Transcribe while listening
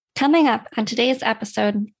Coming up on today's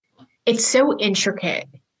episode, it's so intricate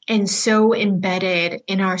and so embedded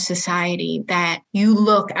in our society that you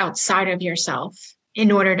look outside of yourself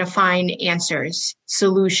in order to find answers,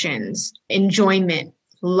 solutions, enjoyment,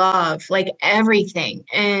 love, like everything.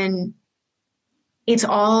 And it's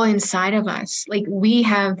all inside of us. Like we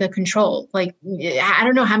have the control. Like, I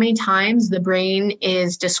don't know how many times the brain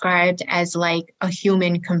is described as like a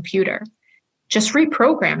human computer. Just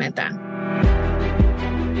reprogram it then.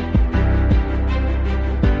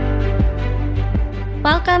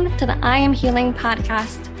 Welcome to the I Am Healing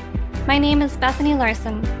podcast. My name is Bethany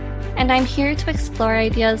Larson, and I'm here to explore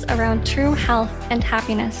ideas around true health and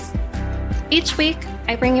happiness. Each week,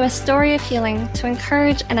 I bring you a story of healing to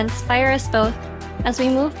encourage and inspire us both as we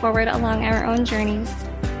move forward along our own journeys.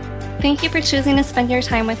 Thank you for choosing to spend your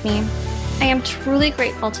time with me. I am truly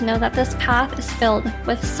grateful to know that this path is filled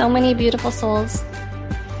with so many beautiful souls.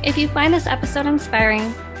 If you find this episode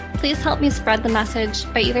inspiring, please help me spread the message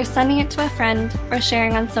by either sending it to a friend or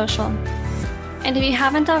sharing on social. And if you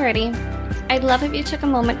haven't already, I'd love if you took a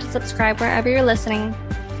moment to subscribe wherever you're listening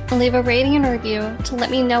and leave a rating and review to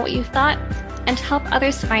let me know what you thought and to help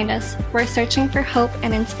others find us who are searching for hope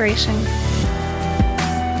and inspiration.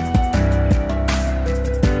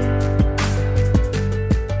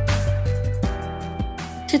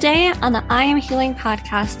 Today on the I Am Healing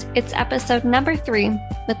podcast, it's episode number 3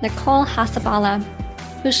 with Nicole Hassaballa,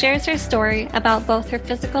 who shares her story about both her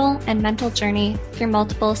physical and mental journey through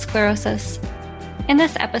multiple sclerosis. In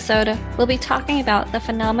this episode, we'll be talking about the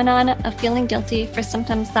phenomenon of feeling guilty for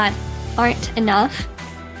symptoms that aren't enough,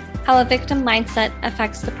 how a victim mindset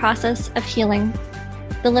affects the process of healing,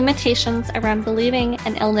 the limitations around believing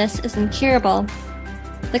an illness is incurable,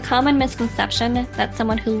 the common misconception that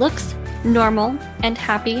someone who looks normal and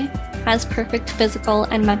happy has perfect physical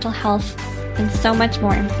and mental health, and so much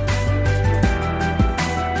more.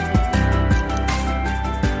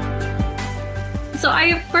 So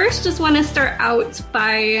I first just want to start out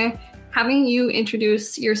by having you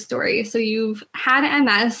introduce your story. So you've had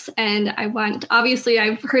MS, and obviously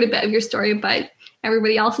I've heard a bit of your story, but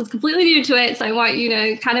everybody else is completely new to it. So I want you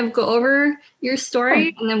to kind of go over your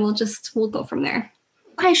story, and then we'll go from there.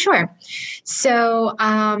 Okay, sure. So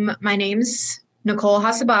my name's Nicole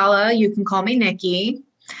Hassaballa. You can call me Nikki.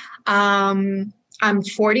 I'm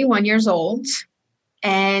 41 years old.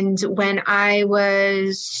 And when I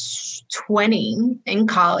was 20 in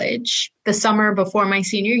college, the summer before my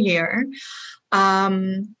senior year, I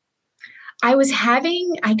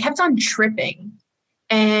kept on tripping,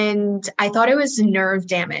 and I thought it was nerve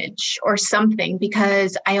damage or something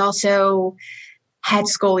because I also had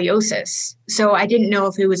scoliosis. So I didn't know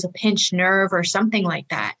if it was a pinched nerve or something like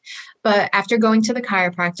that. But after going to the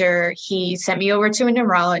chiropractor, he sent me over to a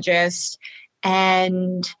neurologist,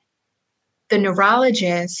 and the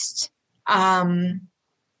neurologist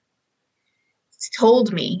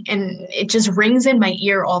told me, and it just rings in my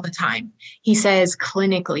ear all the time. He says, I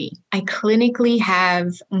clinically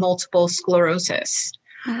have multiple sclerosis.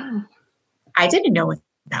 Wow. I didn't know what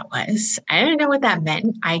that was. I didn't know what that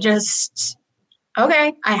meant.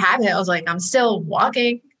 Okay, I have it. I was like, I'm still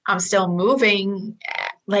walking. I'm still moving.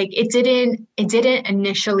 Like it didn't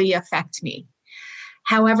initially affect me.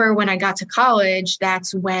 However, when I got to college,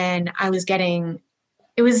 that's when I was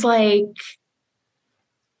it was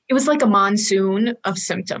like a monsoon of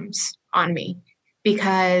symptoms on me,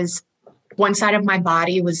 because one side of my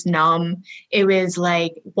body was numb. It was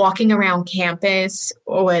like walking around campus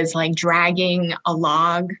was like dragging a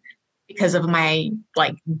log because of my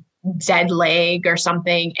like dead leg or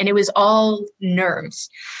something. And it was all nerves.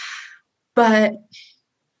 But,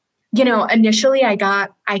 initially I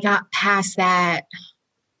got past that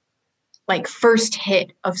like first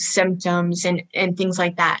hit of symptoms and things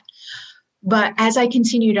like that. But as I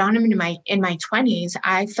continued on in my 20s,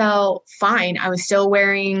 I felt fine. I was still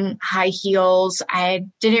wearing high heels. I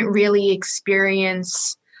didn't really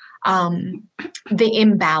experience the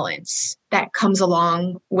imbalance that comes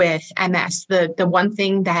along with MS. The one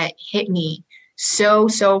thing that hit me so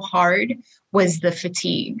hard was the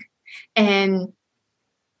fatigue. And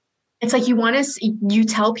it's like you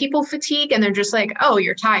tell people fatigue and they're just like, oh,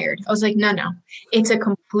 you're tired. I was like, no, it's a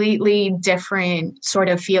completely different sort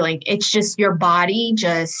of feeling. It's just your body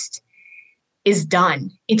just is done.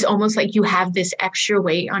 It's almost like you have this extra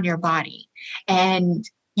weight on your body and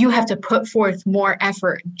you have to put forth more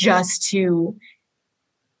effort just to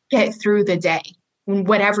get through the day,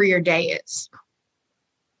 whatever your day is.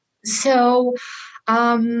 So,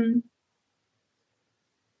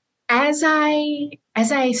 as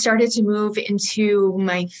I started to move into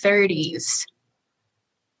my 30s,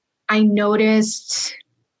 I noticed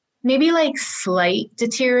maybe like slight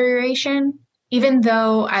deterioration, even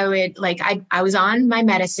though I was on my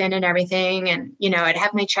medicine and everything. And, I'd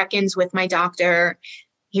have my check-ins with my doctor.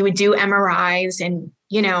 He would do MRIs and,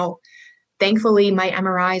 thankfully my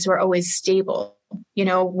MRIs were always stable.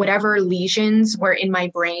 Whatever lesions were in my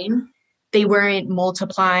brain, they weren't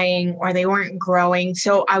multiplying or they weren't growing.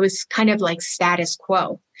 So I was kind of like status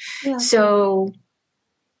quo. Yeah. So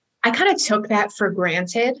I kind of took that for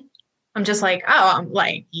granted. I'm just like,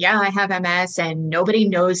 yeah, I have MS and nobody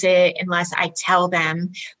knows it unless I tell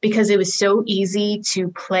them, because it was so easy to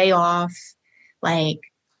play off like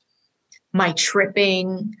my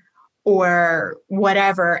tripping or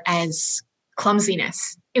whatever as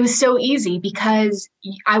clumsiness. It was so easy because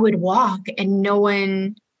I would walk and no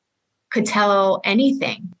one could tell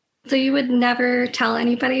anything. So you would never tell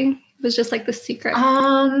anybody? It was just like the secret?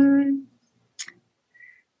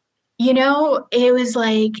 It was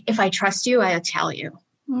like, if I trust you, I'll tell you.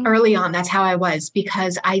 Mm-hmm. Early on, that's how I was,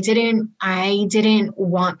 because I didn't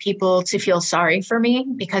want people to feel sorry for me,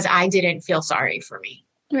 because I didn't feel sorry for me.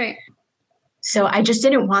 Right. So I just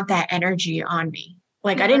didn't want that energy on me.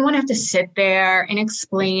 Like, I didn't want to have to sit there and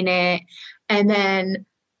explain it. And then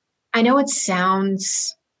I know it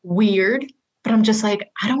sounds weird, but I'm just like,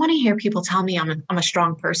 I don't want to hear people tell me I'm a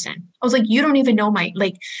strong person. I was like, you don't even know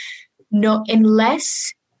no,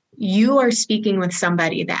 unless you are speaking with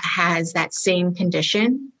somebody that has that same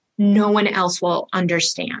condition, no one else will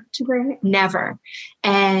understand. Right. Never.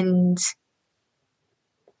 And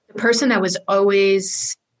the person that was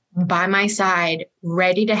always by my side,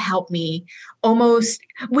 ready to help me, almost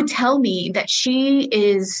would tell me that she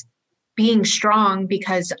is being strong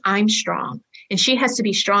because I'm strong and she has to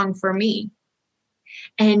be strong for me.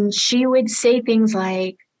 And she would say things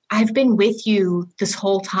like, I've been with you this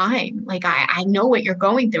whole time. Like, I know what you're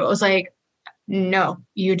going through. I was like, no,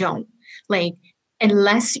 you don't. Like,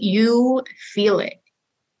 unless you feel it,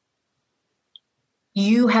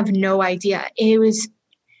 you have no idea. It was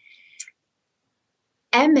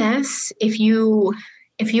MS. If you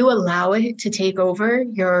allow it to take over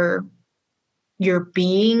your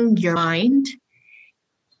being, your mind,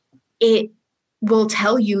 it will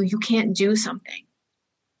tell you can't do something.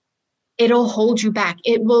 It'll hold you back.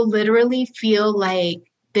 It will literally feel like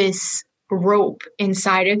this rope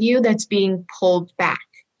inside of you that's being pulled back.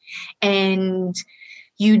 And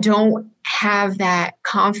you don't have that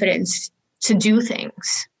confidence to do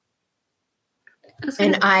things.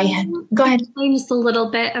 And go ahead. Explain just a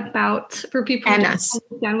little bit about, for people MS. to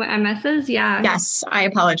understand what MS is. Yeah. Yes, I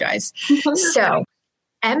apologize. So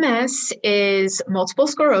MS is multiple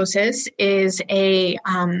sclerosis, is a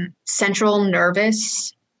central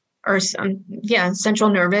nervous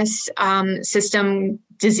system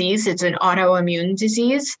disease. It's an autoimmune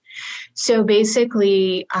disease. So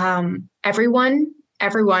basically, everyone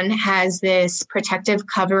has this protective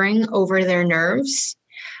covering over their nerves.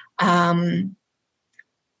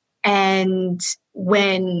 And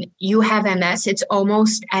when you have MS, it's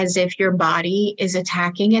almost as if your body is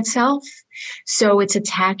attacking itself. So it's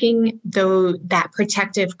attacking that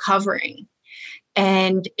protective covering.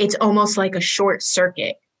 And it's almost like a short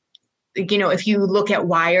circuit. If you look at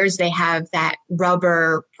wires, they have that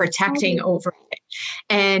rubber protecting over it.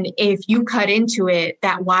 And if you cut into it,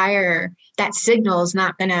 that wire, that signal is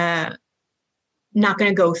not going to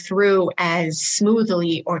go through as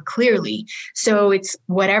smoothly or clearly. So it's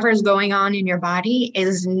whatever's going on in your body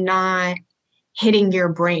is not hitting your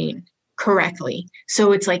brain correctly.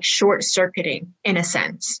 So it's like short circuiting in a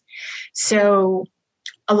sense. So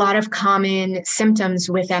a lot of common symptoms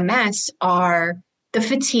with MS are the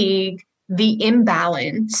fatigue, the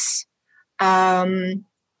imbalance, numbness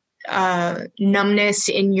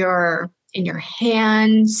in your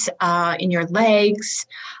hands, in your legs,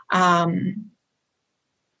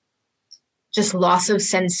 just loss of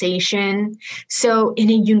sensation. So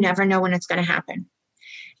you never know when it's going to happen.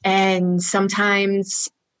 And sometimes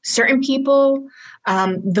certain people,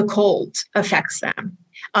 the cold affects them.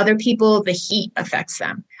 Other people, the heat affects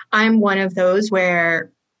them. I'm one of those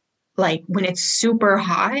where, like, when it's super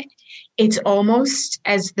hot, it's almost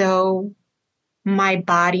as though my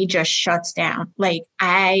body just shuts down. Like,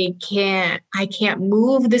 I can't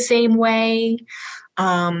move the same way.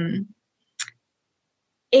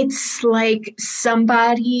 It's like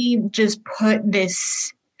somebody just put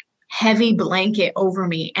this heavy blanket over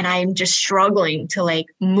me and I'm just struggling to like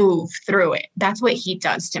move through it. That's what heat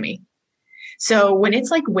does to me. So when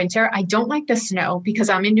it's like winter, I don't like the snow because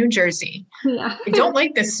I'm in New Jersey. Yeah. I don't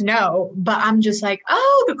like the snow, but I'm just like,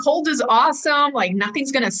 oh, the cold is awesome. Like,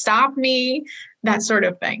 nothing's going to stop me, that sort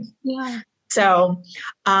of thing. Yeah. So,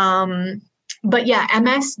 but yeah,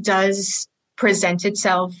 MS does present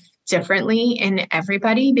itself differently in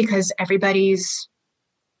everybody because everybody's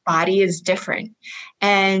body is different.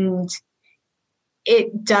 And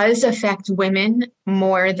it does affect women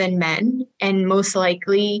more than men. And most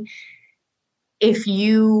likely, if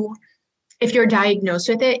you're diagnosed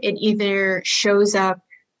with it, it either shows up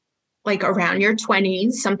like around your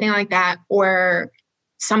 20s, something like that, or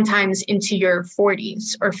sometimes into your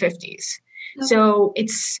 40s or 50s. Okay. So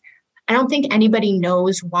I don't think anybody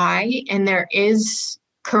knows why. And there is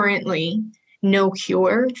currently no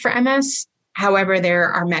cure for MS. However,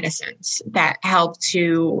 there are medicines that help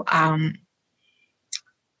to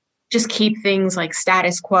just keep things like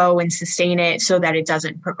status quo and sustain it so that it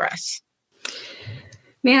doesn't progress.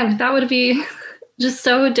 Man, that would be just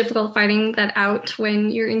so difficult finding that out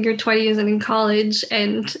when you're in your 20s and in college.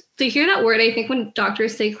 And to hear that word, I think when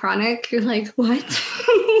doctors say chronic, you're like, what?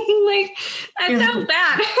 Like, that sounds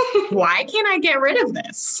bad. Why can't I get rid of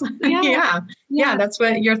this? Yeah, that's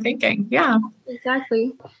what you're thinking. Yeah,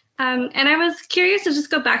 exactly. And I was curious to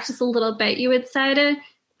just go back just a little bit. You had said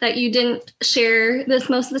that you didn't share this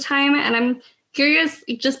most of the time. And I'm curious,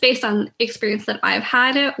 just based on experience that I've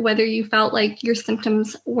had, whether you felt like your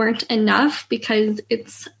symptoms weren't enough because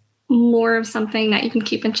it's more of something that you can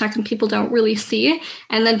keep in check and people don't really see.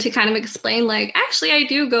 And then to kind of explain, like, actually, I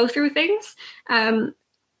do go through things.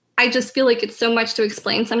 I just feel like it's so much to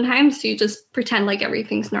explain sometimes. So you just pretend like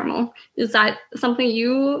everything's normal. Is that something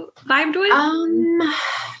you vibed with?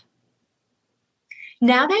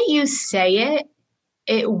 Now that you say it,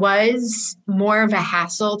 it was more of a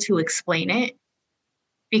hassle to explain it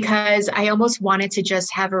because I almost wanted to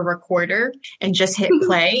just have a recorder and just hit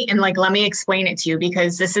play and like, let me explain it to you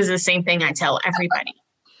because this is the same thing I tell everybody.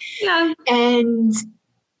 Yeah. And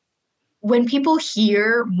when people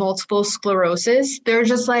hear multiple sclerosis, they're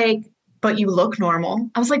just like, but you look normal.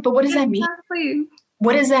 I was like, but what does that mean? Exactly.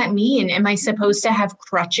 What does that mean? Am I supposed to have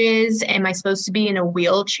crutches? Am I supposed to be in a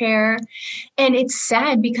wheelchair? And it's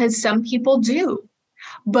sad because some people do.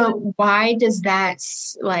 But why does that,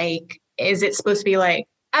 like, is it supposed to be like,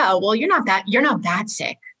 oh, well, you're not that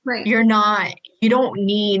sick. Right. You don't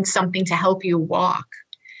need something to help you walk.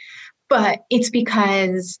 But it's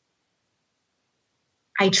because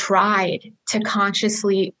I tried to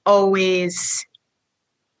consciously always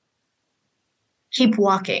keep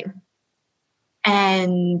walking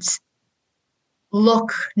and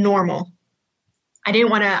look normal.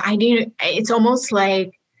 It's almost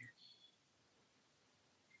like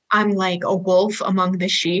I'm like a wolf among the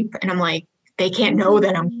sheep and I'm like, they can't know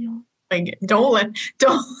that I'm like, don't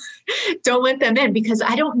let them in because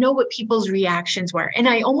I don't know what people's reactions were. And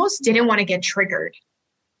I almost didn't want to get triggered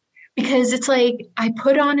because it's like, I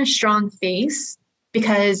put on a strong face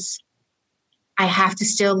because I have to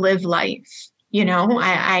still live life. You know,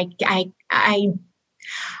 I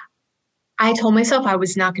told myself I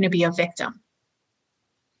was not going to be a victim.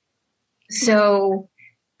 So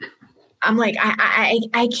I'm like,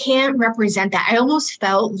 I can't represent that. I almost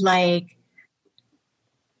felt like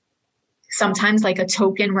sometimes like a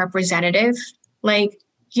token representative, like,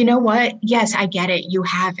 you know what? Yes, I get it. You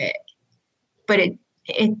have it, but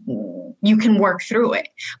you can work through it.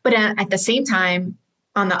 But at the same time,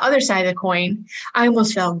 on the other side of the coin, I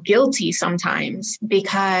almost felt guilty sometimes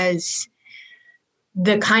because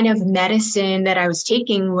the kind of medicine that I was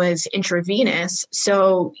taking was intravenous.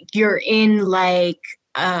 So you're in like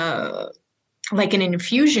an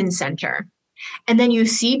infusion center. And then you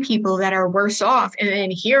see people that are worse off. And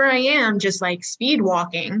then here I am just like speed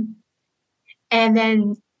walking. And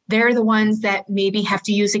then they're the ones that maybe have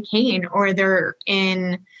to use a cane or they're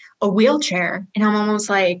in a wheelchair. And I'm almost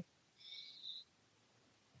like,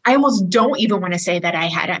 I almost don't even want to say that I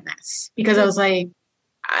had MS because I was like,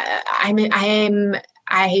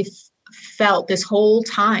 I felt this whole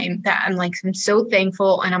time that I'm so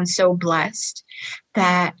thankful and I'm so blessed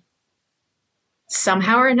that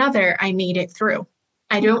somehow or another I made it through.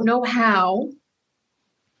 I don't know how.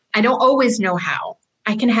 I don't always know how.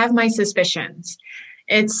 I can have my suspicions.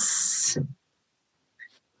 It's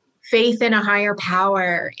faith in a higher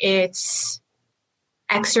power. It's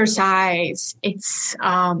exercise, it's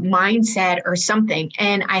mindset or something.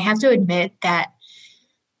 And I have to admit that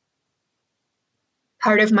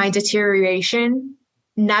part of my deterioration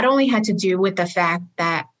not only had to do with the fact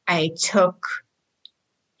that I took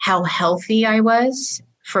how healthy I was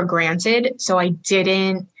for granted. So I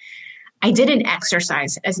didn't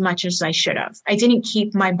exercise as much as I should have. I didn't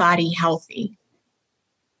keep my body healthy.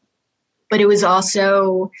 But it was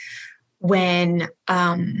also when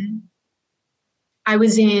I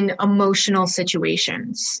was in emotional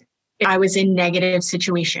situations. I was in negative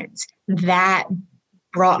situations that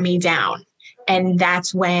brought me down. And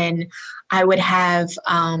that's when I would have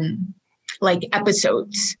like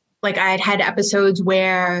episodes. Like I had episodes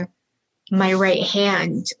where my right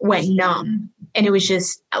hand went numb, and it was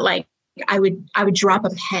just like I would drop a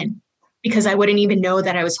pen because I wouldn't even know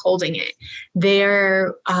that I was holding it.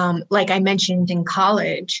 There, like I mentioned in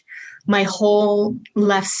college, my whole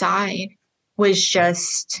left side was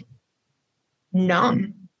just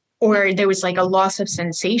numb, or there was like a loss of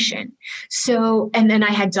sensation. So, and then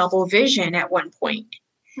I had double vision at one point.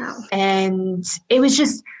 Wow. And it was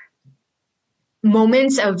just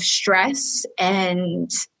moments of stress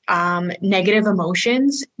and negative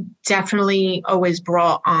emotions definitely always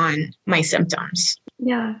brought on my symptoms.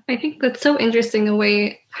 Yeah, I think that's so interesting, the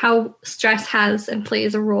way how stress has and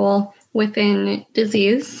plays a role within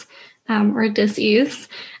disease or dis-ease.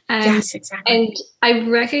 Yes, exactly. And I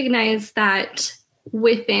recognize that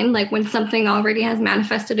within, like when something already has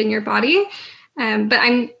manifested in your body. But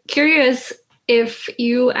I'm curious if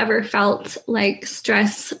you ever felt like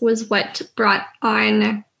stress was what brought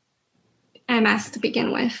on MS to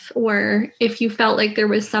begin with, or if you felt like there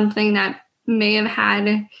was something that may have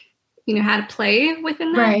had, had to play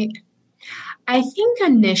within that. Right. I think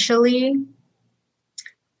initially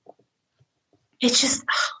it's just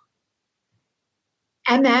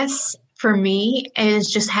MS for me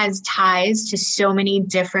has ties to so many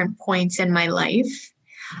different points in my life.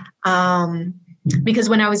 Because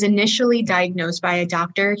when I was initially diagnosed by a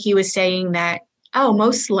doctor, he was saying that, oh,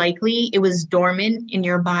 most likely it was dormant in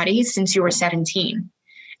your body since you were 17.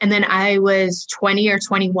 And then I was 20 or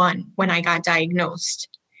 21 when I got diagnosed.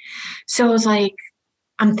 So I was like,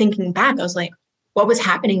 I'm thinking back, I was like, what was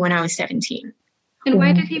happening when I was 17? And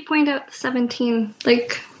why did he point out 17?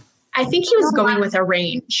 Like, I think he was going with a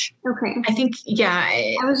range. Okay. I think, yeah.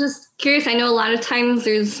 I was just curious. I know a lot of times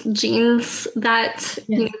there's genes that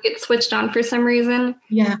get switched on for some reason.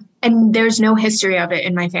 Yeah. And there's no history of it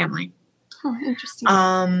in my family. Oh, interesting.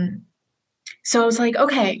 So I was like,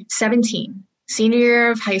 okay, 17, senior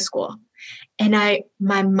year of high school. And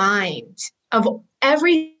my mind, of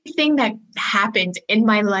everything that happened in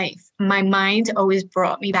my life, my mind always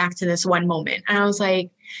brought me back to this one moment. And I was like,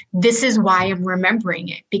 this is why I'm remembering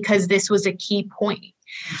it, because this was a key point.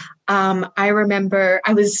 I remember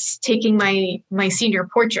I was taking my senior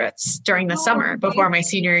portraits during the summer before my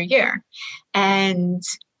senior year. And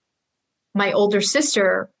my older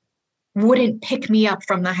sister wouldn't pick me up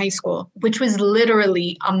from the high school, which was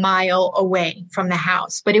literally a mile away from the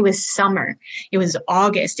house. But it was summer. It was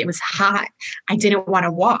August. It was hot. I didn't want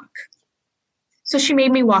to walk. So she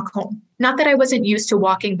made me walk home. Not that I wasn't used to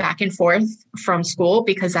walking back and forth from school,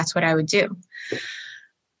 because that's what I would do.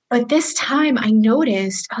 But this time I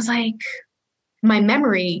noticed, I was like, my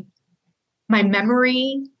memory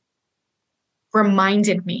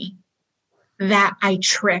reminded me that I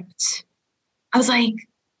tripped. I was like,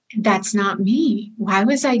 that's not me. Why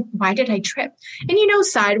did I trip? And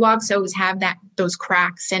sidewalks always have those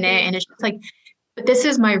cracks in it. And it's just like, but this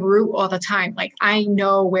is my route all the time. Like, I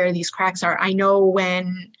know where these cracks are. I know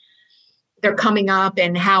when they're coming up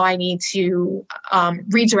and how I need to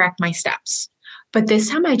redirect my steps. But this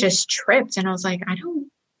time I just tripped, and I was like,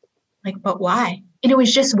 but why? And it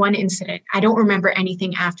was just one incident. I don't remember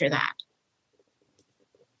anything after that.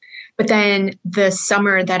 But then the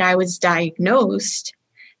summer that I was diagnosed,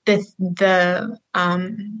 the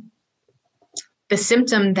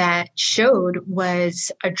symptom that showed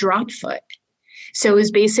was a drop foot. So it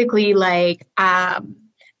was basically like that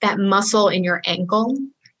muscle in your ankle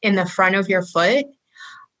in the front of your foot.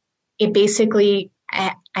 It basically,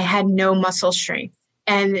 I had no muscle strength,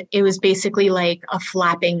 and it was basically like a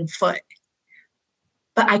flapping foot.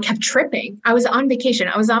 But I kept tripping. I was on vacation.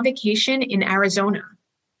 In Arizona.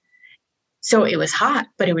 So it was hot,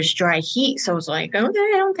 but it was dry heat. So I was like, okay,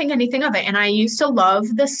 I don't think anything of it. And I used to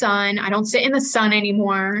love the sun. I don't sit in the sun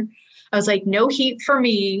anymore. I was like, no heat for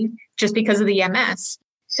me, just because of the MS.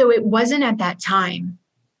 So it wasn't at that time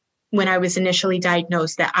when I was initially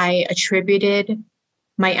diagnosed that I attributed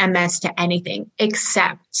my MS to anything,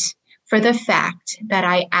 except for the fact that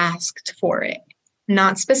I asked for it.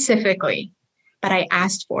 Not specifically, but I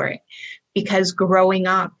asked for it, because growing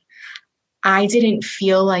up, I didn't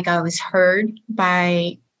feel like I was heard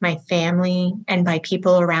by my family and by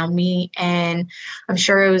people around me. And I'm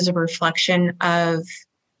sure it was a reflection of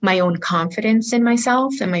my own confidence in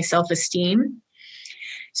myself and my self-esteem.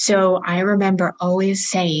 So I remember always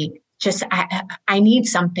saying, I need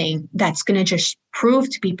something that's going to just prove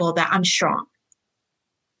to people that I'm strong.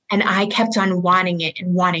 And I kept on wanting it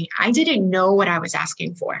and wanting it. I didn't know what I was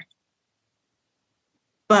asking for,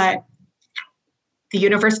 but the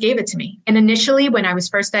universe gave it to me. And initially, when I was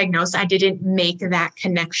first diagnosed, I didn't make that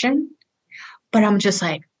connection. But I'm just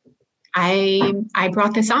like, I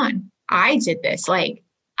brought this on. I did this. Like,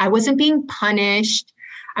 I wasn't being punished.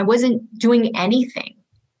 I wasn't doing anything.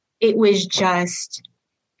 It was just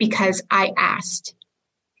because I asked.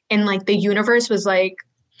 And like the universe was like,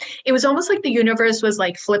 it was almost like the universe was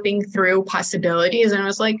like flipping through possibilities. And I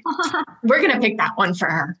was like, we're going to pick that one for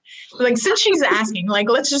her. Like, since she's asking, like,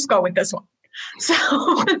 let's just go with this one.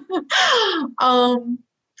 So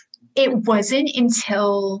it wasn't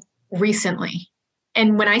until recently.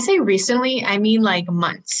 And when I say recently, I mean like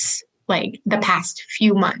months, like the past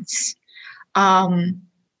few months. I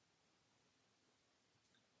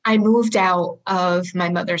moved out of my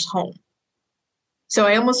mother's home. So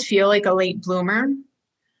I almost feel like a late bloomer,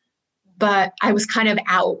 but I was kind of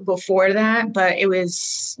out before that. But it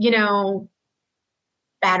was, you know,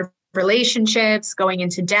 bad relationships, going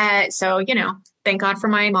into debt. So, you know, thank God for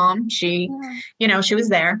my mom. She, you know, she was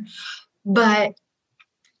there. But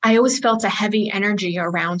I always felt a heavy energy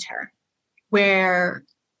around her where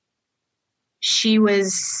she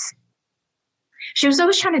was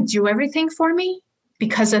always trying to do everything for me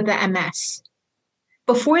because of the MS.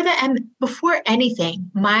 Before anything,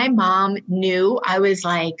 my mom knew I was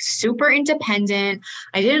like super independent.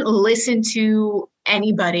 I didn't listen to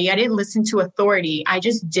anybody. I didn't listen to authority. I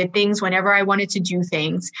just did things whenever I wanted to do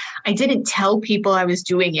things. I didn't tell people I was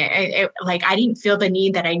doing it. Like, I didn't feel the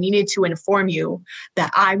need that I needed to inform you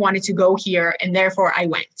that I wanted to go here, and therefore I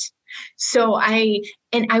went. So I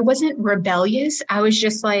wasn't rebellious. I was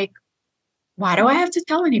just like, why do I have to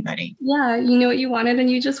tell anybody? Yeah, you know what you wanted and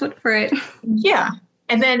you just went for it. Yeah.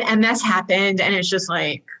 And then MS happened, and it's just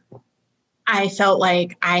like, I felt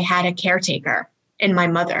like I had a caretaker in my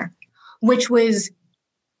mother, which was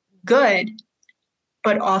good,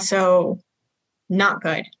 but also not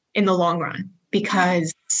good in the long run,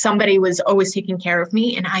 because somebody was always taking care of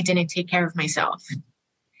me and I didn't take care of myself.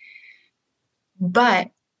 But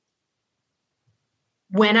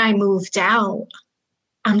when I moved out,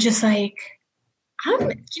 I'm just like,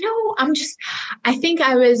 I think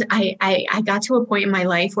I got to a point in my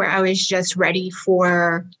life where I was just ready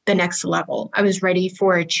for the next level. I was ready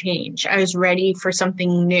for a change. I was ready for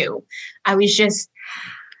something new. I was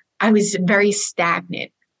very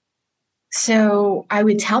stagnant. So I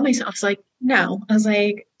would tell myself, I was like, no, I was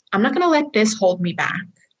like, I'm not going to let this hold me back.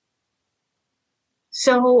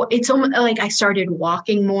 So it's almost like I started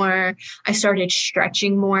walking more. I started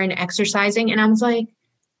stretching more and exercising. And I was like,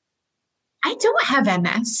 I don't have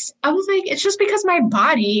MS. I was like, it's just because my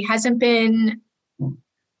body hasn't been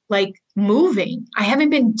like moving. I haven't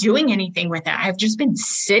been doing anything with it. I've just been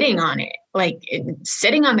sitting on it, like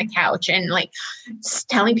sitting on the couch and like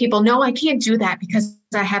telling people, no, I can't do that because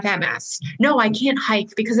I have MS. No, I can't hike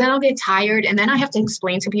because then I'll get tired. And then I have to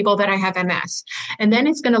explain to people that I have MS. And then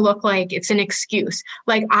it's going to look like it's an excuse.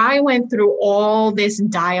 Like, I went through all this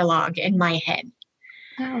dialogue in my head.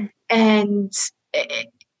 Wow. And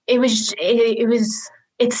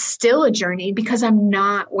it's still a journey because I'm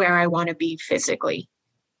not where I want to be physically,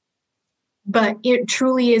 but it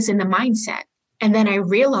truly is in the mindset. And then I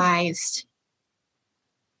realized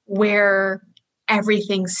where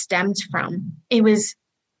everything stemmed from. It was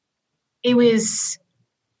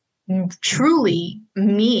truly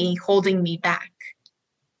me holding me back.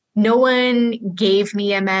 No one gave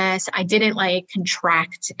me MS. I didn't like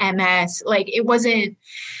contract MS. Like, it wasn't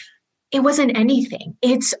anything.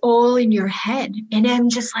 It's all in your head. And I'm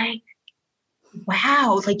just like,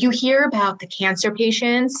 wow. Like, you hear about the cancer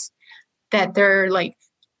patients that they're like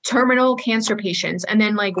terminal cancer patients. And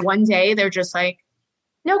then like one day they're just like,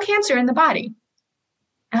 no cancer in the body.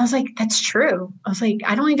 And I was like, that's true. I was like,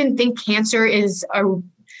 I don't even think cancer is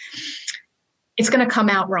it's going to come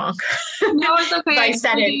out wrong. No, it's okay. If I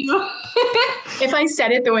said it, if I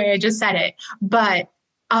said it the way I just said it. But,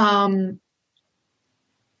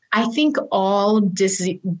 I think all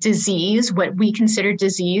disease, what we consider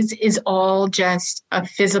disease, is all just a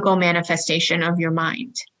physical manifestation of your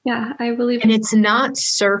mind. Yeah, I believe. And it's not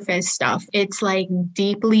surface stuff. It's like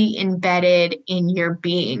deeply embedded in your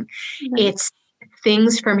being. Right. It's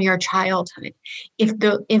things from your childhood. If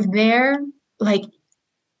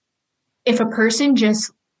a person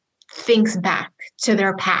just thinks back to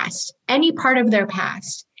their past, any part of their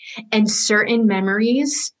past, and certain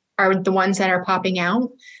memories are the ones that are popping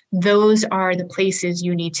out, those are the places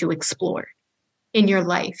you need to explore in your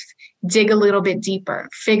life. Dig a little bit deeper,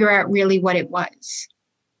 figure out really what it was.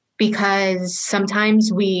 Because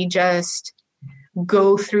sometimes we just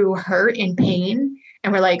go through hurt and pain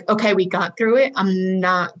and we're like, okay, we got through it. I'm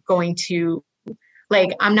not going to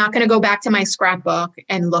go back to my scrapbook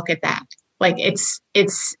and look at that. Like, it's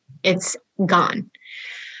gone.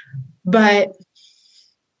 But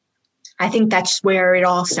I think that's where it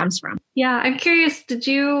all stems from. Yeah, I'm curious, did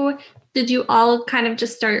you all kind of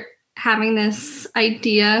just start having this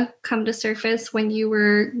idea come to surface when you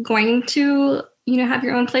were going to, have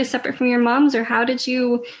your own place separate from your mom's, or how did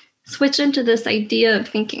you switch into this idea of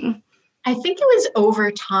thinking? I think it was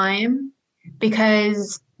over time,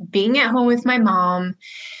 because being at home with my mom,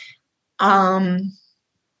 I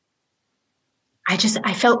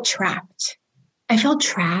felt trapped.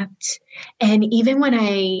 And even when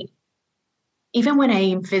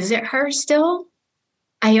I visit her still,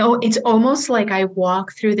 it's almost like I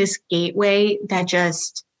walk through this gateway that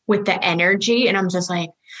just with the energy, and I'm just like,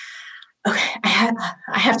 okay,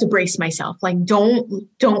 I have to brace myself. Like,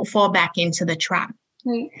 don't fall back into the trap.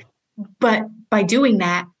 Right. But by doing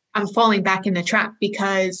that, I'm falling back in the trap,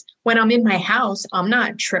 because when I'm in my house, I'm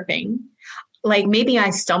not tripping. Like, maybe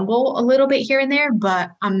I stumble a little bit here and there,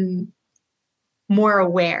 but I'm more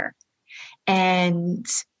aware. And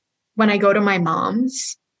when I go to my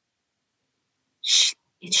mom's,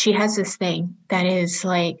 she has this thing that is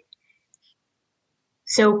like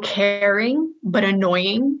so caring, but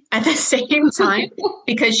annoying at the same time,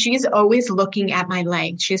 because she's always looking at my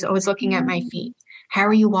legs. She's always looking at my feet. How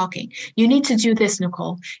are you walking? You need to do this,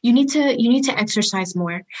 Nicole. You need to exercise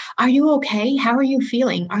more. Are you okay? How are you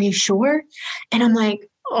feeling? Are you sure? And I'm like,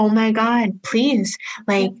 oh my God, please.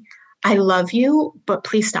 Like, I love you, but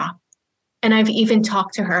please stop. And I've even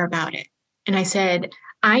talked to her about it. And I said,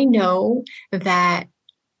 I know that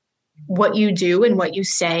what you do and what you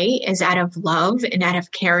say is out of love and out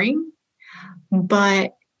of caring,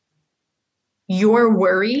 but your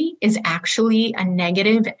worry is actually a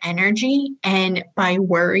negative energy. And by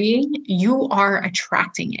worrying, you are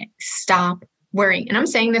attracting it. Stop worrying. And I'm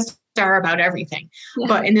saying this to her about everything,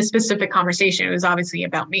 but in this specific conversation, it was obviously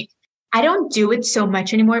about me. I don't do it so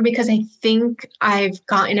much anymore, because I think I've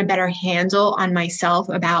gotten a better handle on myself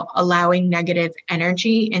about allowing negative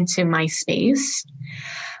energy into my space.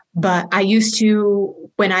 But I used to,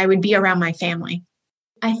 when I would be around my family,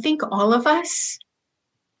 I think all of us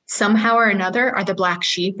somehow or another are the black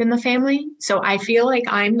sheep in the family. So I feel like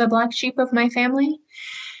I'm the black sheep of my family.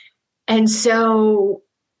 And so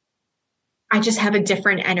I just have a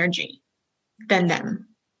different energy than them.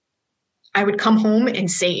 I would come home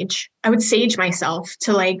and sage. I would sage myself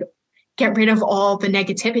to like get rid of all the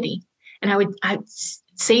negativity. And I'd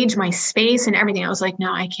sage my space and everything. I was like,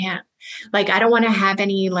 no, I can't. Like, I don't want to have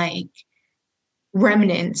any like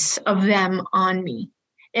remnants of them on me.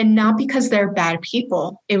 And not because they're bad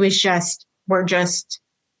people. It was just,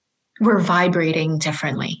 we're vibrating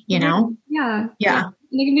differently, you know? Yeah. Yeah. And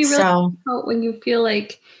it can be really difficult when you feel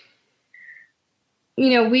like,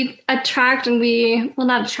 we attract and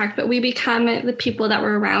not attract, but we become the people that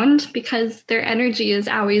we're around, because their energy is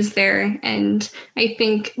always there. And I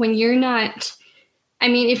think when you're not,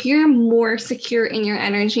 if you're more secure in your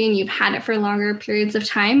energy and you've had it for longer periods of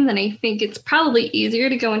time, then I think it's probably easier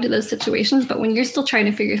to go into those situations. But when you're still trying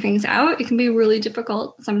to figure things out, it can be really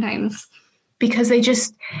difficult sometimes. Because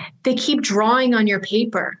they keep drawing on your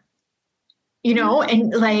paper,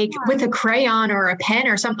 and like with a crayon or a pen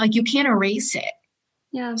or something, like you can't erase it.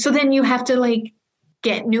 Yeah. So then you have to like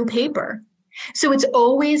get new paper. So it's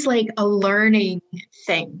always like a learning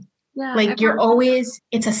thing. Yeah, like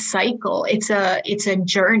it's a cycle. It's a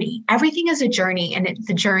journey. Everything is a journey, and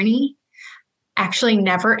the journey actually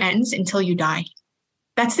never ends until you die.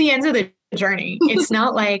 That's the end of the journey. It's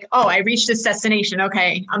not like, oh, I reached this destination.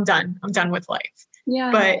 Okay, I'm done. I'm done with life.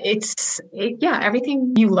 Yeah. But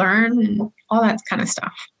everything you learn and all that kind of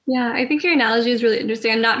stuff. Yeah, I think your analogy is really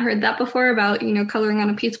interesting. I've not heard that before about, coloring on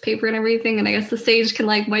a piece of paper and everything. And I guess the sage can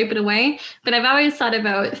like wipe it away. But I've always thought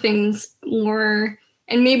about things more,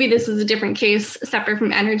 and maybe this is a different case separate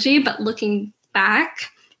from energy, but looking back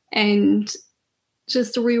and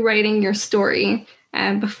just rewriting your story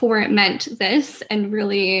before it meant this, and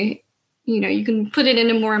really, you can put it in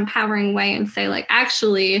a more empowering way and say like,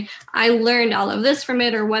 actually, I learned all of this from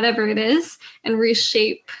it, or whatever it is, and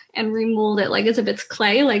reshape and remold it like as if it's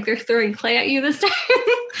clay, like they're throwing clay at you this time.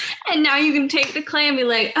 And now you can take the clay and be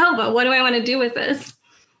like, oh, but what do I want to do with this?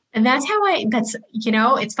 And that's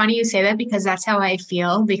it's funny you say that, because that's how I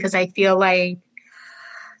feel, because I feel like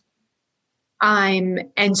I'm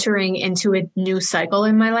entering into a new cycle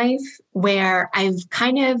in my life where I've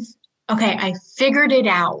I figured it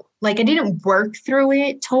out. Like, I didn't work through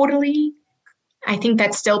it totally. I think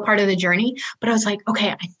that's still part of the journey, but I was like,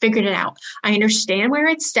 okay, I figured it out. I understand where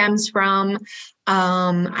it stems from.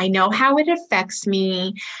 I know how it affects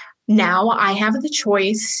me. Now I have the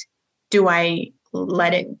choice. Do I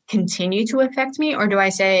let it continue to affect me, or do I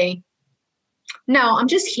say, no, I'm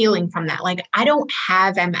just healing from that? Like, I don't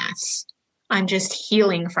have MS. I'm just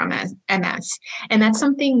healing from MS. And that's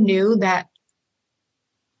something new that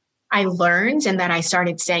I learned and that I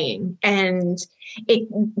started saying. And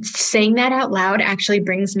saying that out loud actually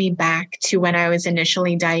brings me back to when I was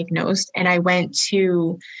initially diagnosed and I went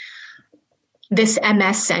to this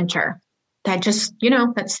MS center that just,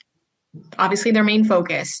 that's obviously their main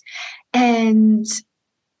focus. And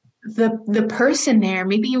the person there,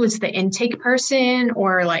 maybe it was the intake person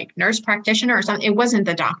or like nurse practitioner or something. It wasn't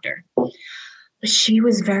the doctor. She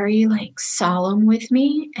was very like solemn with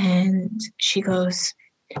me. And she goes,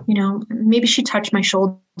 maybe she touched my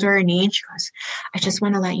shoulder or knee. And she goes, I just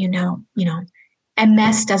want to let you know,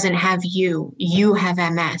 MS doesn't have you. You have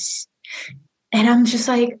MS. And I'm just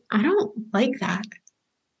like, I don't like that.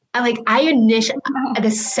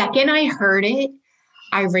 The second I heard it,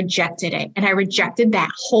 I rejected it. And I rejected that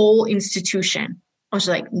whole institution. I was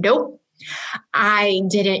like, nope. I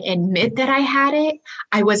didn't admit that I had it.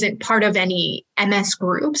 I wasn't part of any MS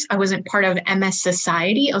groups. I wasn't part of MS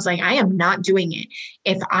society. I was like, I am not doing it.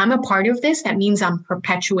 If I'm a part of this, that means I'm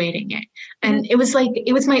perpetuating it. And it was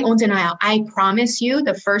my own denial. I promise you,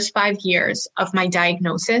 the first 5 years of my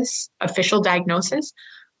diagnosis, official diagnosis,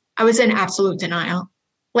 I was in absolute denial.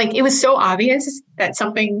 Like, it was so obvious that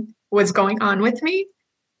something was going on with me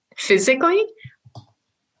physically.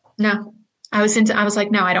 No. I was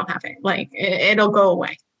like, no, I don't have it. Like, it'll go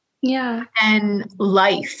away. Yeah. And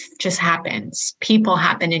life just happens. People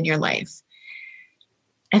happen in your life.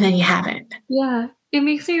 And then you have it. Yeah. It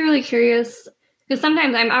makes me really curious because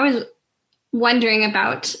sometimes I'm always wondering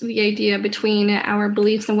about the idea between our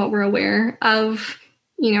beliefs and what we're aware of,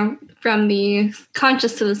 from the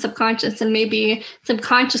conscious to the subconscious. And maybe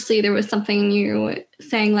subconsciously there was something you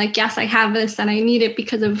saying like, yes, I have this and I need it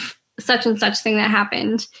because of such and such thing that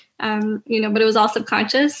happened. But it was all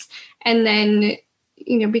subconscious. And then,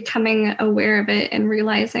 becoming aware of it and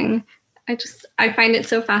realizing, I find it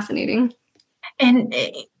so fascinating. And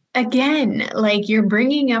again, like, you're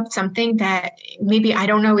bringing up something that maybe I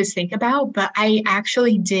don't always think about, but I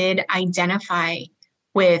actually did identify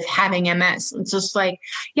with having MS. It's just like,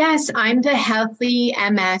 yes, I'm the healthy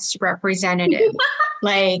MS representative.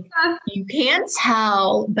 Like, you can't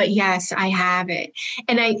tell, but yes, I have it.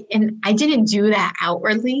 And I didn't do that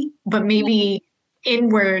outwardly, but maybe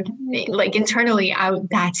inward, like internally,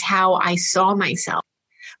 that's how I saw myself.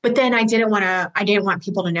 But then I didn't want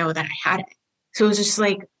people to know that I had it. So it was just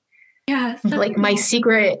like, like my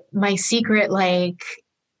secret, like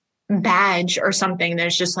badge or something.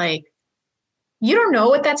 There's just like, you don't know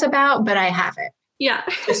what that's about, but I have it. Yeah.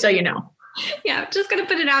 Just so you know. Yeah, just gonna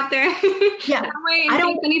put it out there. Yeah, that way,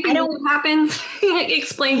 if anything happens, it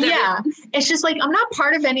explains it. Yeah, it's just like, I'm not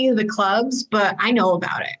part of any of the clubs, but I know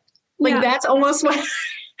about it. Like, that's almost what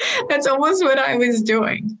I was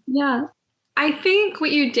doing. Yeah, I think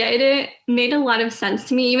what you did made a lot of sense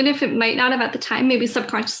to me, even if it might not have at the time. Maybe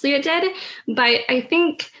subconsciously it did, but I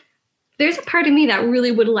think there's a part of me that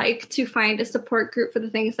really would like to find a support group for the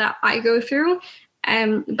things that I go through,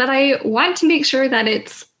 but I want to make sure that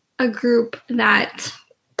it's a group that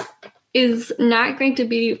is not going to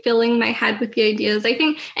be filling my head with the ideas. I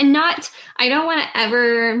think, I don't want to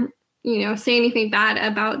ever, say anything bad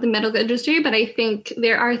about the medical industry, but I think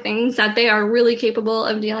there are things that they are really capable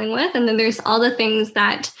of dealing with. And then there's all the things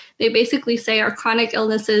that they basically say are chronic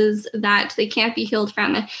illnesses that they can't be healed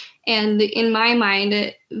from. And in my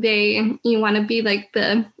mind, you want to be like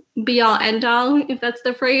the be all end all, if that's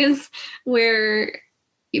the phrase, where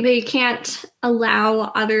they can't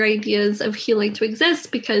allow other ideas of healing to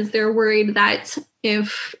exist because they're worried that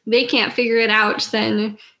if they can't figure it out,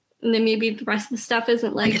 then maybe the rest of the stuff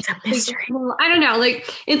isn't like it's a mystery. I don't know. Like,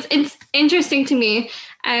 it's interesting to me.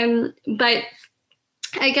 But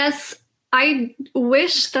I guess I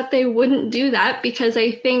wish that they wouldn't do that, because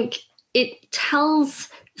I think it tells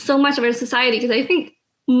so much about society. Because I think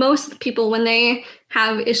most people, when they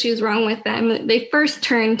have issues wrong with them, they first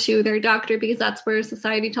turn to their doctor, because that's where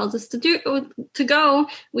society tells us to go.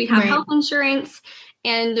 We have health insurance,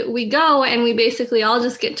 and we go, and we basically all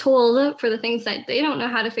just get told for the things that they don't know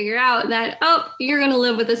how to figure out that, oh, you're going to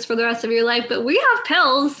live with this for the rest of your life, but we have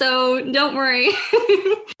pills, so don't worry.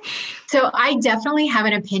 So I definitely have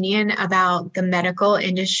an opinion about the medical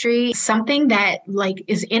industry, something that like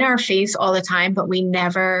is in our face all the time, but we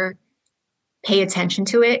never pay attention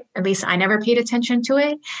to it. At least I never paid attention to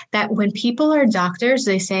it. That when people are doctors,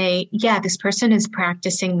 they say, yeah, this person is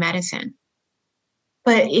practicing medicine.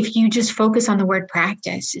 But if you just focus on the word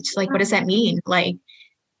practice, it's like, what does that mean? Like,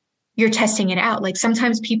 you're testing it out. Like,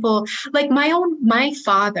 sometimes people, like my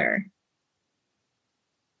father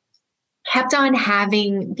kept on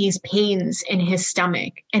having these pains in his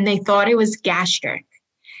stomach, and they thought it was gastric.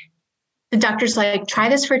 The doctor's like, try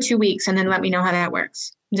this for 2 weeks and then let me know how that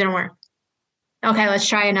works. Didn't work. Okay, let's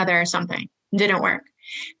try another or something. Didn't work.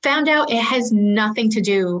 Found out it has nothing to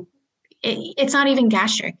do. It's not even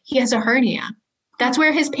gastric. He has a hernia. That's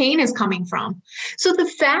where his pain is coming from. So the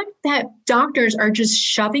fact that doctors are just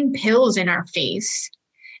shoving pills in our face,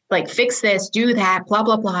 like fix this, do that, blah,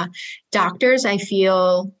 blah, blah. Doctors, I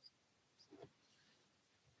feel,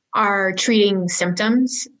 are treating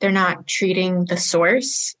symptoms. They're not treating the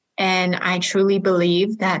source. And I truly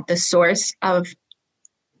believe that the source of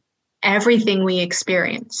everything we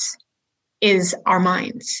experience is our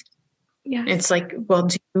minds. Yeah. It's like, well,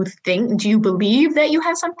 do you believe that you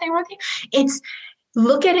have something wrong with you?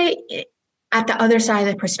 Look at it at the other side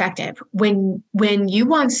of the perspective. When you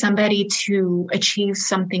want somebody to achieve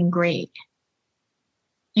something great,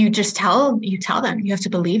 you tell them you have to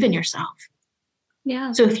believe in yourself.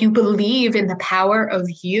 Yeah. So if you believe in the power of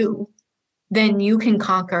you, then you can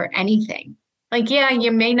conquer anything. Like, yeah,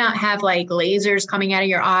 you may not have like lasers coming out of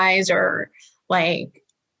your eyes or like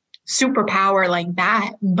superpower like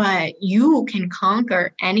that, but you can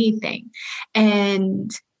conquer anything. And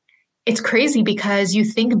it's crazy because you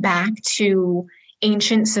think back to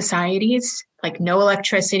ancient societies, like no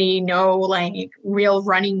electricity, no like real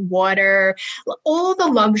running water, all the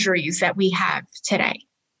luxuries that we have today.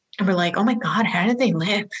 And we're like, oh my God, how did they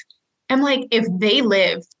live? I'm like, if they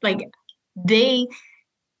lived, like they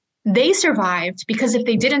survived, because if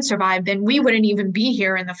they didn't survive, then we wouldn't even be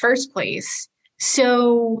here in the first place.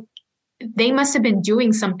 So they must have been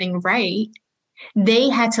doing something right. They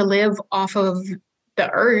had to live off of the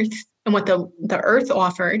earth and what the earth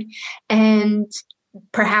offered. And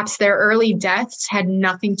perhaps their early deaths had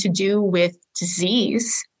nothing to do with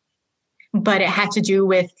disease, but it had to do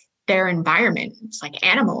with their environment. It's like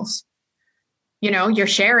animals. You're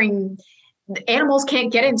sharing. Animals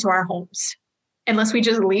can't get into our homes unless we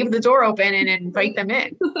just leave the door open and invite them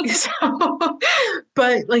in.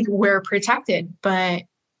 But like we're protected. But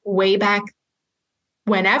way back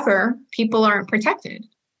whenever, people aren't protected.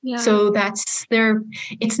 Yeah. So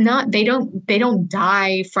it's not, they don't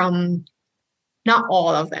die from, not all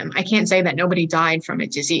of them. I can't say that nobody died from a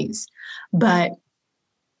disease, but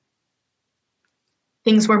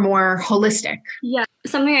things were more holistic. Yeah.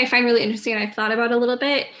 Something I find really interesting and I've thought about a little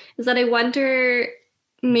bit is that I wonder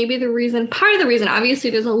maybe part of the reason, obviously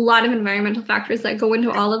there's a lot of environmental factors that go into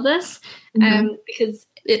all of this, because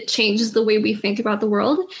it changes the way we think about the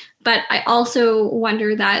world. But I also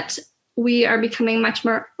wonder that we are becoming much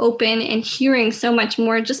more open and hearing so much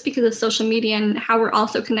more just because of social media and how we're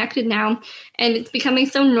also connected now. And it's becoming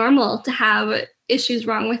so normal to have issues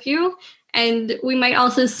wrong with you. And we might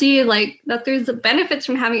also see like that there's benefits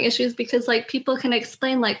from having issues because like people can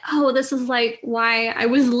explain like, oh, this is like why I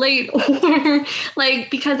was late, or like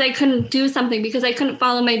because I couldn't do something, because I couldn't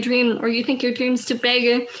follow my dream, or you think your dream's too big.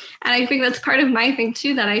 And I think that's part of my thing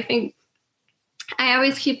too, that I think I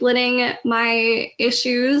always keep letting my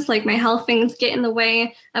issues, like my health things, get in the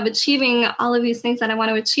way of achieving all of these things that I want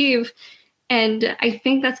to achieve. And I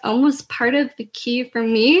think that's almost part of the key for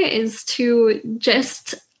me, is to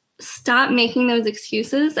just stop making those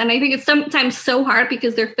excuses. And I think it's sometimes so hard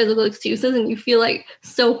because they're physical excuses and you feel like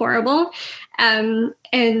so horrible.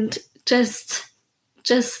 And just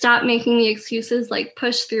stop making the excuses, like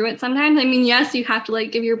push through it sometimes. I mean, yes, you have to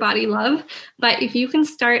like give your body love, but if you can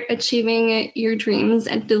start achieving your dreams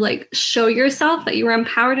and to like show yourself that you are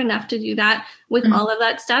empowered enough to do that with all of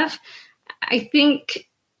that stuff, I think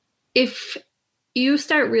if you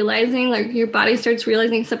start realizing, like your body starts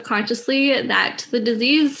realizing subconsciously that the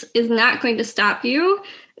disease is not going to stop you,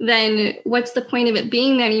 then what's the point of it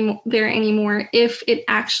being there anymore if it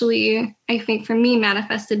actually, I think for me,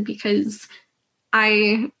 manifested because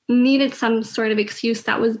I needed some sort of excuse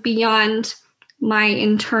that was beyond my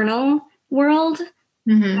internal world.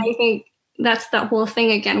 I think that's the whole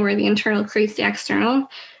thing again, where the internal creates the external.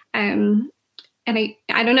 And I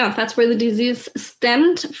don't know if that's where the disease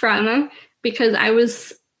stemmed from, because I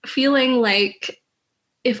was feeling like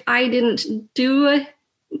if I didn't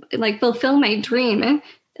fulfill my dream,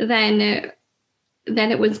 then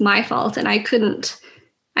it was my fault, and I couldn't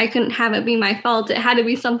have it be my fault. It had to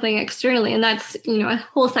be something externally. And that's, a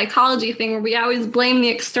whole psychology thing where we always blame the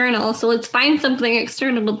external. So let's find something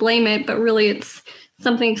external to blame it, but really it's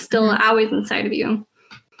something still always inside of you.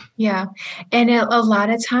 Yeah. And a lot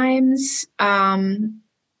of times,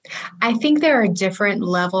 I think there are different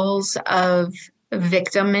levels of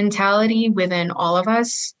victim mentality within all of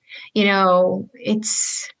us.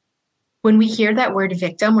 It's when we hear that word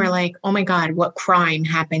victim, we're like, oh my God, what crime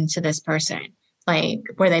happened to this person? Like,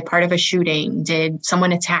 were they part of a shooting? Did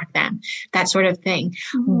someone attack them? That sort of thing.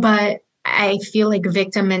 But I feel like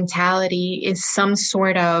victim mentality is some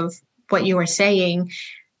sort of what you were saying,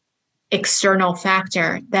 external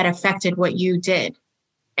factor that affected what you did.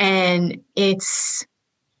 And it's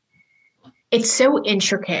so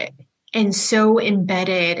intricate and so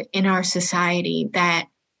embedded in our society that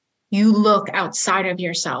you look outside of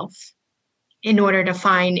yourself in order to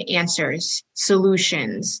find answers,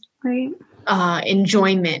 solutions, Right.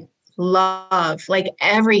 Enjoyment, love, like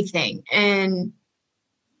everything. And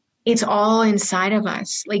it's all inside of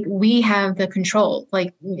us. Like we have the control.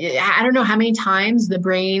 Like, I don't know how many times the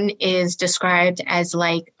brain is described as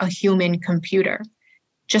like a human computer.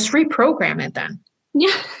 Just reprogram it then.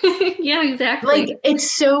 Yeah. Yeah, exactly. Like it's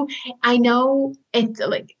so, I know it's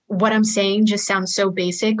like what I'm saying just sounds so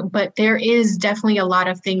basic, but there is definitely a lot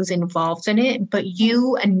of things involved in it. But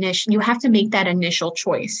you have to make that initial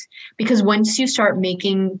choice, because once you start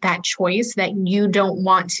making that choice that you don't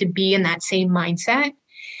want to be in that same mindset,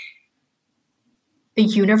 the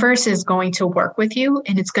universe is going to work with you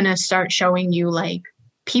and it's going to start showing you like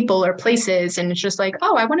people or places. And it's just like,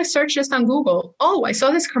 oh, I want to search this on Google. Oh, I saw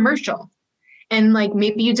this commercial. And like,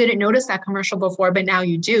 maybe you didn't notice that commercial before, but now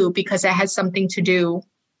you do, because it has something to do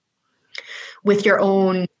with your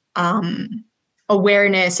own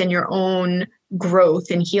awareness and your own growth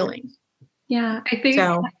and healing. Yeah, I think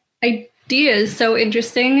idea is so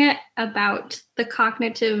interesting about the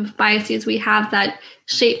cognitive biases we have that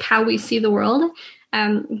shape how we see the world.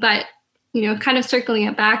 But, kind of circling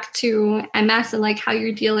it back to MS and like how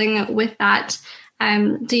you're dealing with that.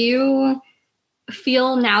 Do you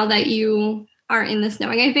feel now that you are in this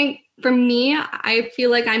knowing? I think for me, I feel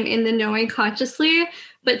like I'm in the knowing consciously,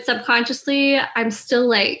 but subconsciously, I'm still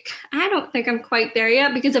like, I don't think I'm quite there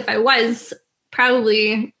yet, because if I was,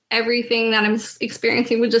 probably everything that I'm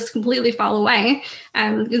experiencing would just completely fall away.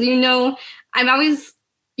 Because, I'm always,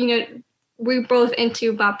 we're both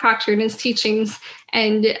into Bob Proctor and his teachings.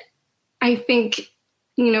 And I think,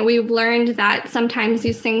 we've learned that sometimes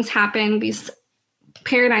these things happen, these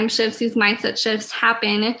paradigm shifts, these mindset shifts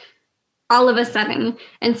happen all of a sudden,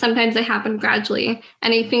 and sometimes they happen gradually.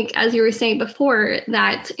 And I think, as you were saying before,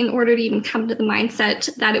 that in order to even come to the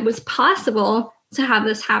mindset that it was possible to have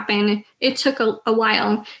this happen, it took a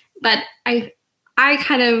while. But I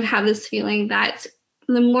kind of have this feeling that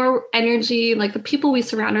the more energy, like the people we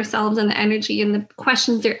surround ourselves and the energy and the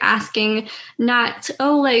questions they're asking, not,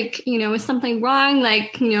 is something wrong?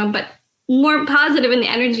 But more positive, and the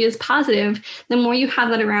energy is positive. The more you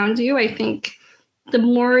have that around you, I think the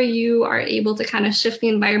more you are able to kind of shift the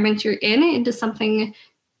environment you're in into something,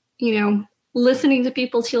 listening to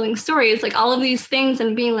people's healing stories, like all of these things,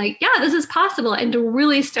 and being like, yeah, this is possible. And to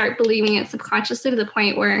really start believing it subconsciously to the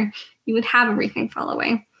point where you would have everything fall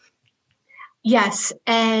away. Yes.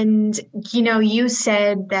 And, you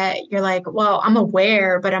said that you're like, well, I'm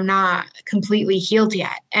aware, but I'm not completely healed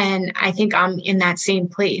yet. And I think I'm in that same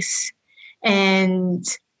place. And,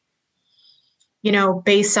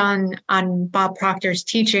 based on Bob Proctor's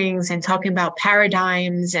teachings and talking about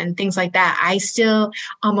paradigms and things like that,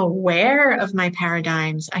 I'm aware of my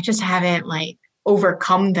paradigms. I just haven't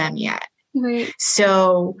overcome them yet. Right.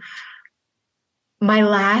 So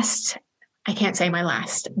I can't say my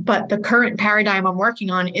last, but the current paradigm I'm working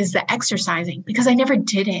on is the exercising, because I never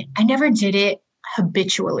did it. I never did it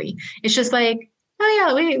habitually. It's just like,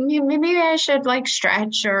 oh yeah, maybe I should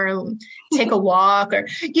stretch or take a walk, or,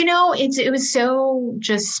 it was so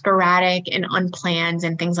just sporadic and unplanned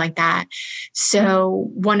and things like that. So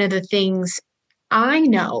one of the things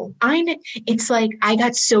it's like I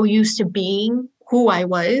got so used to being who I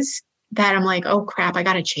was that I'm like, oh crap, I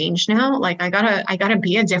got to change now. Like I gotta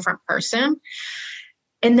be a different person.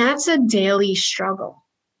 And that's a daily struggle.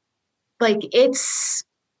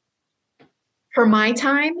 For my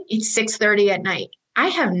time, it's 6:30 at night. I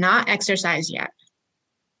have not exercised yet.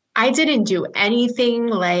 I didn't do anything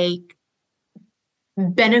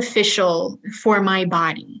beneficial for my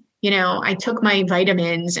body. I took my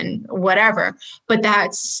vitamins and whatever, but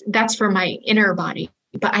that's for my inner body.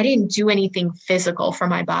 But I didn't do anything physical for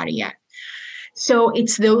my body yet. So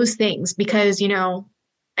it's those things, because,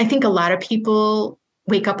 I think a lot of people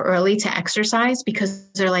wake up early to exercise because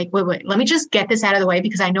they're like, wait, let me just get this out of the way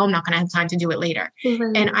because I know I'm not going to have time to do it later.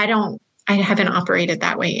 Mm-hmm. And I haven't operated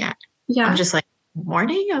that way yet. Yeah. I'm just like,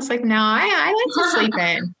 morning? I was like, no, I like to sleep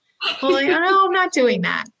in. Well, no, I'm not doing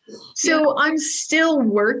that. So I'm still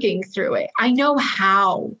working through it. I know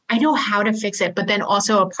how to fix it. But then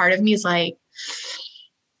also a part of me is like,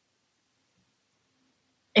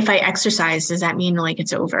 if I exercise, does that mean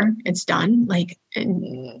it's over? It's done?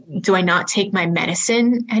 Do I not take my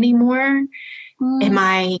medicine anymore? Am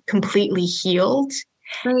I completely healed?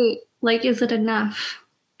 Right. Is it enough?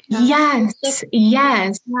 Yes,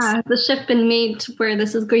 yes. Yeah, the shift been made to where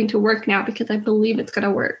this is going to work now because I believe it's going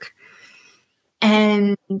to work.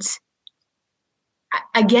 And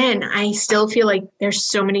again, I still feel like there's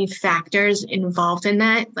so many factors involved in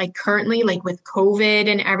that. Like currently, like with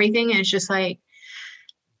COVID and everything, and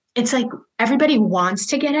it's like everybody wants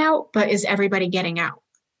to get out, but is everybody getting out?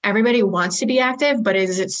 Everybody wants to be active, but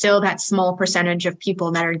is it still that small percentage of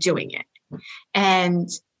people that are doing it? And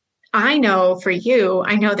I know for you,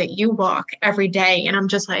 I know that you walk every day, and I'm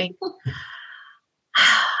just like,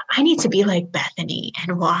 I need to be like Bethany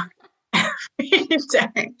and walk every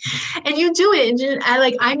day. And you do it, and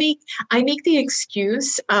I make the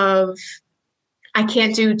excuse of I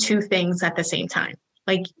can't do two things at the same time.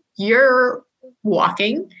 Like you're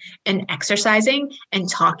walking and exercising and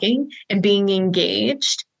talking and being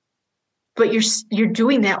engaged, but you're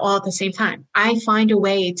doing that all at the same time. I find a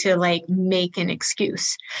way to like make an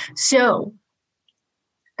excuse. So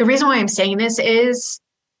the reason why I'm saying this is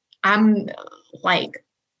I'm like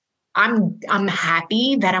I'm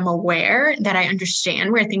happy that I'm aware that I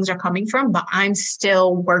understand where things are coming from, but I'm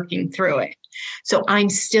still working through it. So I'm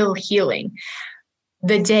still healing.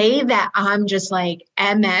 The day that I'm just like,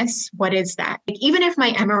 MS, what is that? Like, even if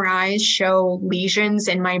my MRIs show lesions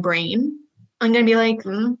in my brain, I'm going to be like,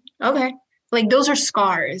 okay. Like those are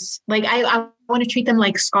scars. Like I want to treat them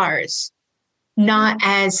like scars, not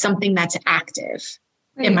as something that's active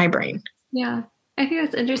in my brain. Yeah. I think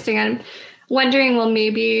that's interesting. I'm wondering, well,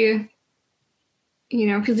 maybe,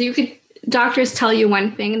 because doctors tell you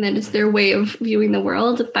one thing and then it's their way of viewing the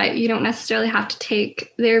world, but you don't necessarily have to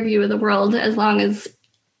take their view of the world as long as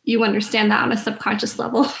you understand that on a subconscious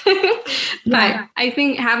level. But I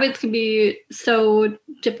think habits can be so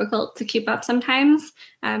difficult to keep up sometimes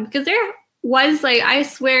because there was I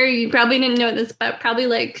swear you probably didn't know this, but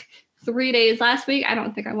probably 3 days last week, I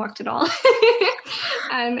don't think I walked at all.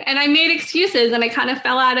 And I made excuses and I kind of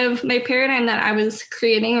fell out of my paradigm that I was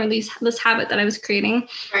creating, or at least this habit that I was creating.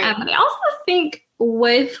 Right. But I also think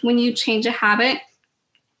when you change a habit,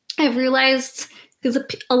 I've realized, because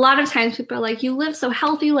a lot of times people are like, you live so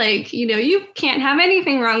healthy, you can't have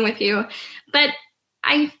anything wrong with you. But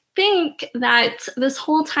I think that this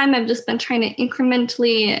whole time I've just been trying to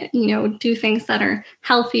incrementally, do things that are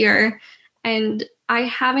healthier. And I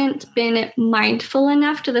haven't been mindful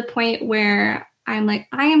enough to the point where I'm like,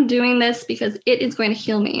 I am doing this because it is going to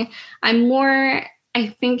heal me. I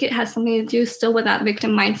think it has something to do still with that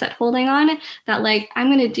victim mindset holding on, that I'm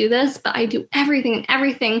going to do this, but I do everything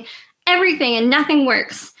and nothing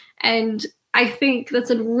works. And I think that's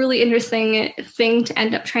a really interesting thing to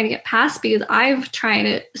end up trying to get past, because I've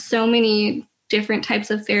tried so many different types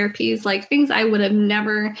of therapies, things I would have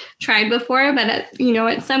never tried before. But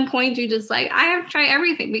at some point you just I have to try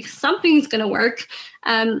everything because something's going to work.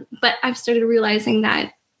 But I've started realizing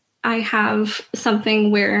that I have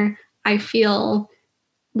something where I feel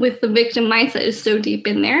with the victim mindset is so deep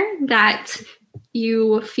in there that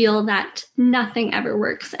you feel that nothing ever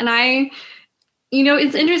works. And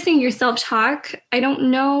it's interesting, your self-talk. I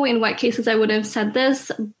don't know in what cases I would have said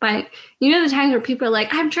this, but the times where people are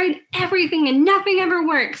like, I've tried everything and nothing ever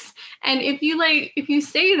works. And if you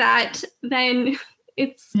say that, then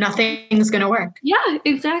it's nothing's going to work. Yeah,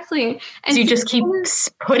 exactly. And so you just keep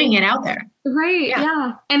putting it out there. Right.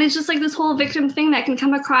 Yeah. And it's just this whole victim thing that can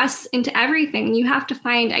come across into everything. You have to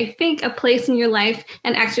find, I think, a place in your life,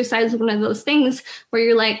 and exercise is one of those things where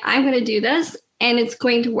you're like, I'm going to do this and it's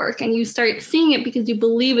going to work. And you start seeing it because you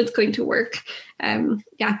believe it's going to work.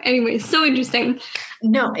 Anyway, so interesting.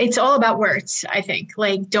 No, it's all about words, I think.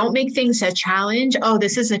 Don't make things a challenge. Oh,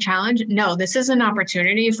 this is a challenge. No, this is an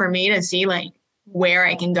opportunity for me to see where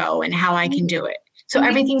I can go and how I can do it. So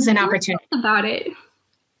everything's an opportunity. About it.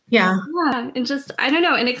 Yeah. Yeah. And just, I don't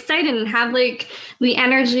know, and excited, and have the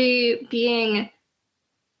energy being,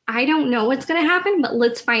 I don't know what's going to happen, but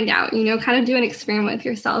let's find out, kind of do an experiment with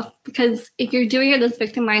yourself. Because if you're doing it, this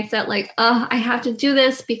victim mindset, I have to do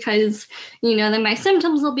this because, then my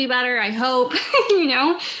symptoms will be better, I hope,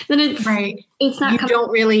 then it's right. It's not,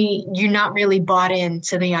 you're not really bought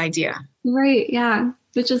into the idea. Right. Yeah.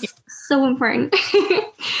 Which is so important.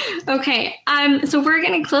 Okay. So we're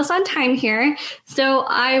getting close on time here. So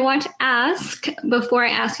I want to ask, before I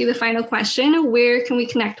ask you the final question, where can we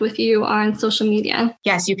connect with you on social media?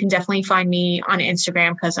 Yes, you can definitely find me on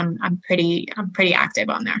Instagram because I'm pretty active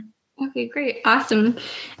on there. Okay, great. Awesome.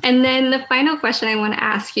 And then the final question I want to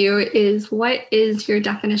ask you is, what is your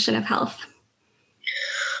definition of health?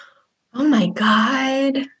 Oh my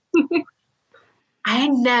God. I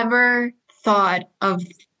never thought of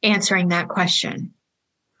answering that question.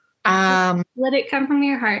 Let it come from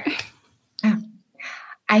your heart.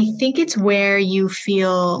 I think it's where you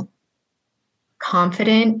feel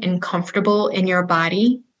confident and comfortable in your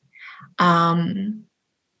body. And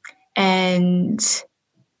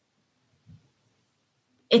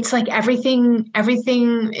it's like everything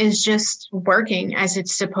is just working as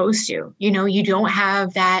it's supposed to. You know, you don't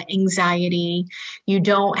have that anxiety. You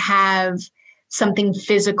don't have something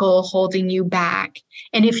physical holding you back.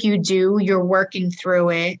 And if you do, you're working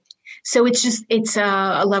through it. So it's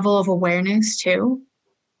a level of awareness too.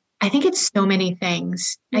 I think it's so many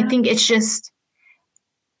things. Yeah. I think it's just,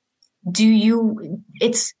 do you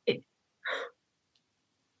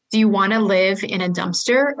want to live in a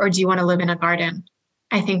dumpster or do you want to live in a garden?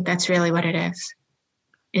 I think that's really what it is.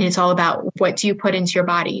 And it's all about, what do you put into your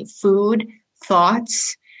body? Food,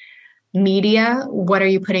 thoughts, media. What are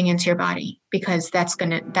you putting into your body? Because that's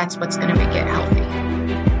what's gonna make it healthy.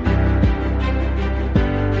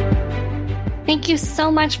 Thank you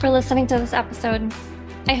so much for listening to this episode.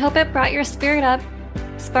 I hope it brought your spirit up,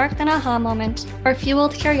 sparked an aha moment, or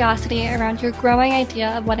fueled curiosity around your growing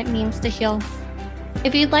idea of what it means to heal.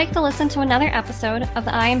 If you'd like to listen to another episode of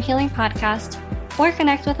the I Am Healing podcast or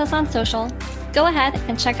connect with us on social, go ahead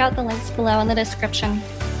and check out the links below in the description.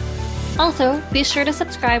 Also, be sure to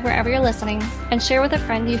subscribe wherever you're listening and share with a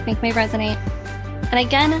friend you think may resonate. And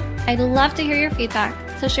again, I'd love to hear your feedback,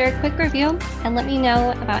 so share a quick review and let me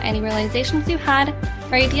know about any realizations you had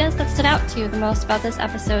or ideas that stood out to you the most about this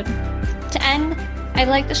episode. To end, I'd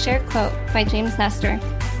like to share a quote by James Nestor.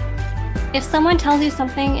 If someone tells you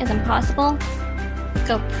something is impossible,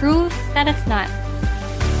 go prove that it's not.